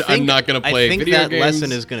 learn I'm not gonna play I think video that games.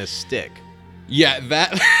 lesson is gonna stick. Yeah,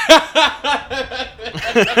 that.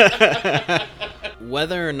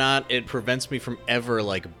 Whether or not it prevents me from ever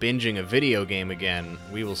like binging a video game again,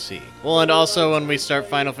 we will see. Well, and also when we start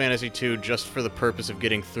Final Fantasy II, just for the purpose of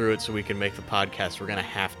getting through it so we can make the podcast, we're gonna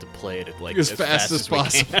have to play it at like as fast as we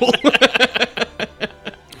can. possible.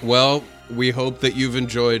 Well, we hope that you've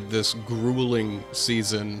enjoyed this grueling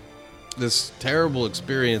season, this terrible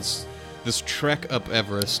experience, this trek up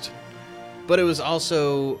Everest. But it was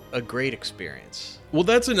also a great experience. Well,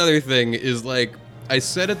 that's another thing is like I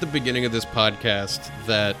said at the beginning of this podcast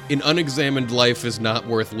that an unexamined life is not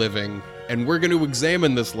worth living, and we're going to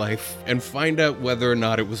examine this life and find out whether or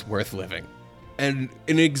not it was worth living. And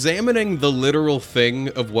in examining the literal thing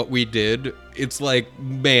of what we did, it's like,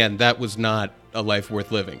 man, that was not a life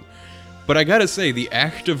worth living. But I gotta say, the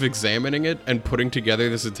act of examining it and putting together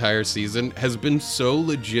this entire season has been so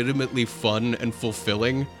legitimately fun and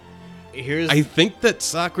fulfilling. I think that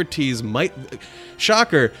Socrates might have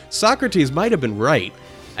been right.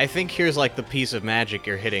 I think here's like the piece of magic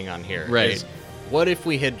you're hitting on here. Right. is, what if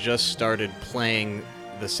we had just started playing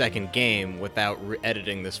the second game without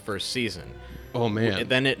editing this first season? Oh man.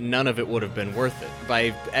 Then none of it would have been worth it.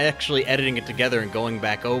 By actually editing it together and going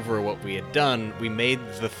back over what we had done, we made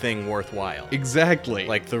the thing worthwhile. Exactly.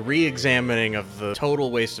 Like the re-examining of the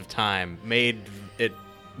total waste of time made it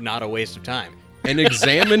not a waste of time. An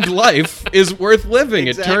examined life is worth living,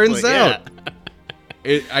 Exactly, it turns yeah.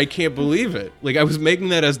 out. I can't believe it. Like, I was making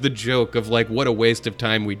that as the joke of, like, what a waste of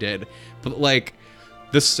time we did. But, like,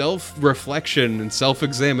 the self-reflection and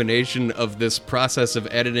self-examination of this process of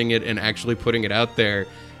editing it and actually putting it out there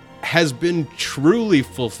has been truly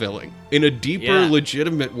fulfilling in a deeper, Yeah.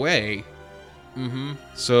 legitimate way. Mm-hmm.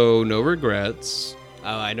 So, no regrets.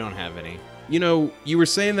 Oh, I don't have any. You know, you were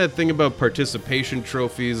saying that thing about participation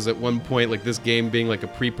trophies at one point, like this game being like a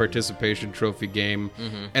pre-participation trophy game.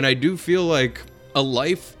 And I do feel like a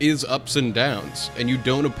life is ups and downs, and you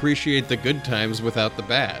don't appreciate the good times without the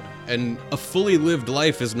bad. And a fully lived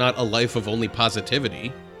life is not a life of only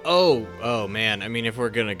positivity. Oh man. I mean, if we're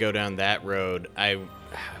gonna go down that road,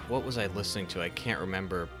 what was I listening to? I can't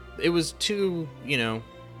remember. It was two,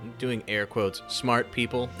 doing air quotes, smart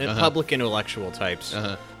people, public intellectual types.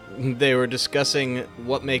 They were discussing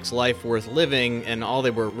what makes life worth living, and all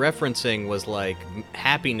they were referencing was like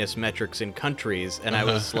happiness metrics in countries. And I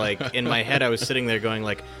was like, in my head, I was sitting there going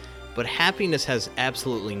like, but happiness has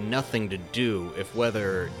absolutely nothing to do if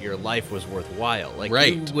whether your life was worthwhile. Like,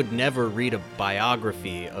 Right. you would never read a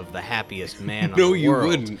biography of the happiest man on No, the you world.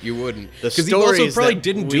 wouldn't. You wouldn't. The Because he also stories probably that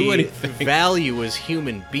didn't do we anything. value as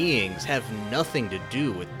human beings have nothing to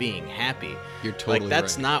do with being happy. You're totally like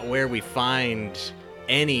that's right. not where we find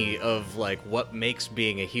any of like what makes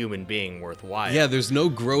being a human being worthwhile. Yeah, there's no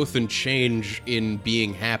growth and change in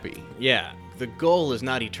being happy. Yeah. The goal is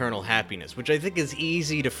not eternal happiness, which I think is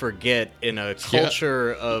easy to forget in a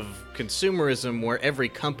culture of consumerism where every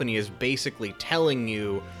company is basically telling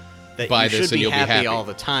you that buy you this should and be you'll happy be happy. all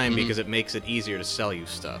the time because it makes it easier to sell you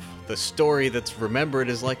stuff. The story that's remembered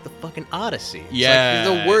is like the fucking Odyssey. It's Yeah,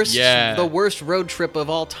 like the worst, yeah. the worst road trip of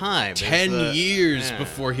all time. It's 10 the- years yeah.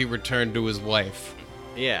 before he returned to his wife.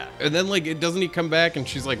 Yeah. And then, like, doesn't he come back and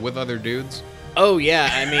she's, like, with other dudes? Oh yeah,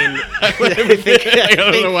 I mean, I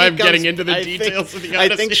don't know why I'm he comes- getting into the I think- details of the I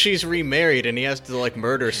Odyssey. think she's remarried and he has to like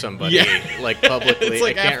murder somebody, Yeah. like publicly. It's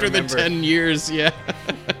like I can't after remember. the 10 years, yeah.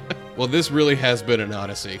 Well, this really has been an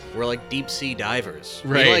odyssey. We're like deep sea divers.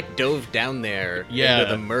 Right. We like dove down there Yeah.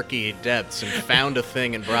 into the murky depths and found a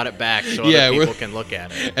thing and brought it back so Yeah, other we're- people can look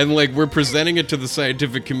at it. And, like, we're presenting it to the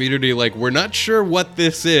scientific community like, we're not sure what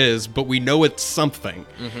this is, but we know it's something.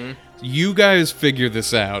 Mm-hmm. You guys figure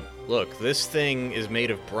this out. Look, this thing is made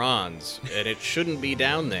of bronze and it shouldn't be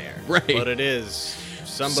down there. Right. But it is.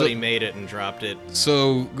 Somebody So- made it and dropped it.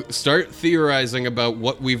 So start theorizing about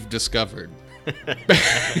what we've discovered.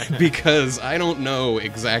 Because I don't know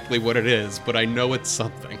exactly what it is, but I know it's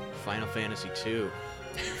something. Final Fantasy 2.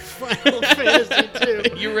 Final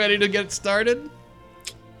Fantasy 2. You ready to get started?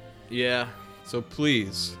 Yeah. So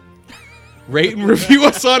please, rate and review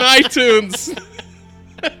us on iTunes.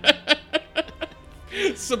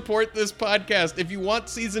 Support this podcast. If you want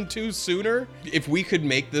season 2 sooner, if we could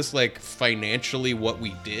make this like financially what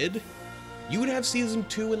we did, you would have season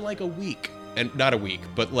 2 in like a week. And not a week,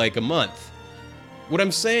 but like a month. What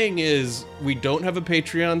I'm saying is we don't have a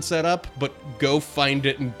Patreon set up, but go find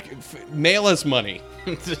it and mail us money.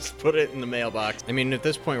 Just put it in the mailbox. I mean, at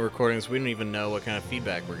this point, we're recording this, we don't even know what kind of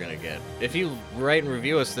feedback we're going to get. If you write and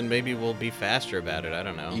review us, then maybe we'll be faster about it. I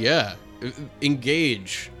don't know. Yeah.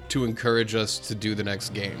 Engage to encourage us to do the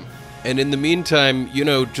next game. And in the meantime, you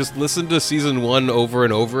know, just listen to season 1 over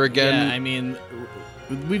and over again. Yeah, I mean,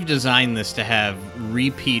 we've designed this to have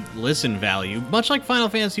repeat listen value, much like Final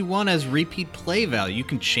Fantasy 1 has repeat play value. You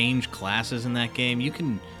can change classes in that game. You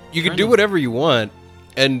can do whatever you want.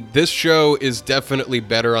 And this show is definitely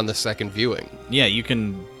better on the second viewing. Yeah, you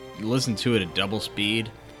can listen to it at double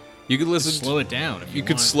speed. You could listen Slow it down if you You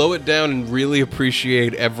could want. slow it down and really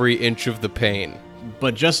appreciate every inch of the pain.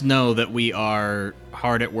 But just know that we are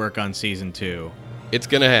hard at work on season 2. It's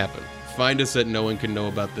gonna happen. Find us at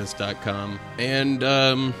noonecannowabouthis.com. And,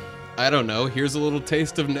 I don't know, here's a little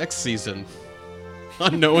taste of next season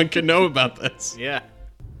on No One Can Know About This. Yeah.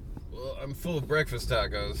 Well, I'm full of breakfast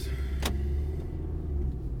tacos.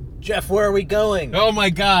 Jeff, where are we going? Oh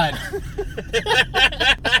my god!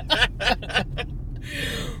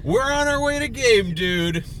 We're on our way to game,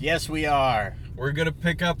 dude. Yes, we are. We're gonna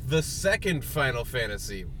pick up the second Final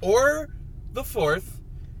Fantasy. Or the fourth,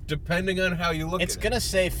 depending on how you look It's at it. going to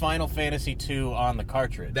say Final Fantasy 2 on the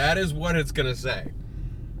cartridge. That is what it's gonna say.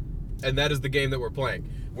 And that is the game that we're playing.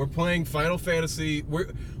 We're playing Final Fantasy.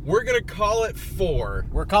 We're gonna call it 4.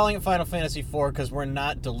 We're calling it Final Fantasy 4 because we're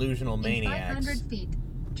not delusional In maniacs. 500 feet,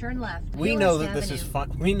 turn left. We Hill know West that this is Avenue.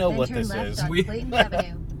 fun. We know Then what turn this left is. on We- Clayton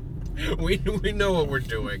Avenue. We know what we're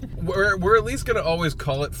doing. We're at least gonna always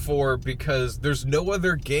call it 4 because there's no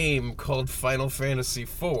other game called Final Fantasy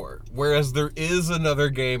 4, whereas there is another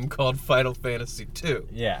game called Final Fantasy 2.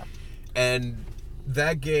 Yeah. And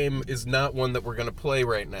that game is not one that we're going to play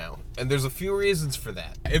right now. And there's a few reasons for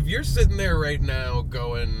that. If you're sitting there right now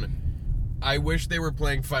going, I wish they were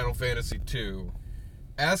playing Final Fantasy 2,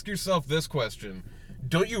 ask yourself this question.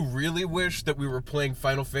 Don't you really wish that we were playing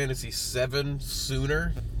Final Fantasy 7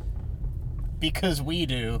 sooner? Because we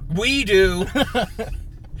do. We do!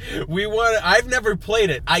 I've never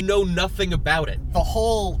played it. I know nothing about it. The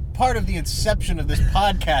whole part of the inception of this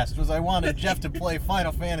podcast was I wanted Jeff to play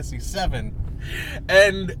Final Fantasy 7.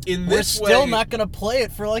 And in We're this still way, not going to play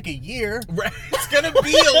it for like a year. Right. It's gonna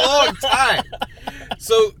be a long time.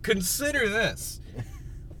 So consider this.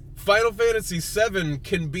 Final Fantasy VII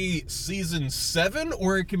can be season 7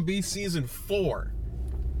 or it can be season 4.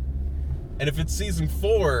 And if it's season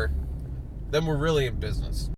 4, then we're really in business.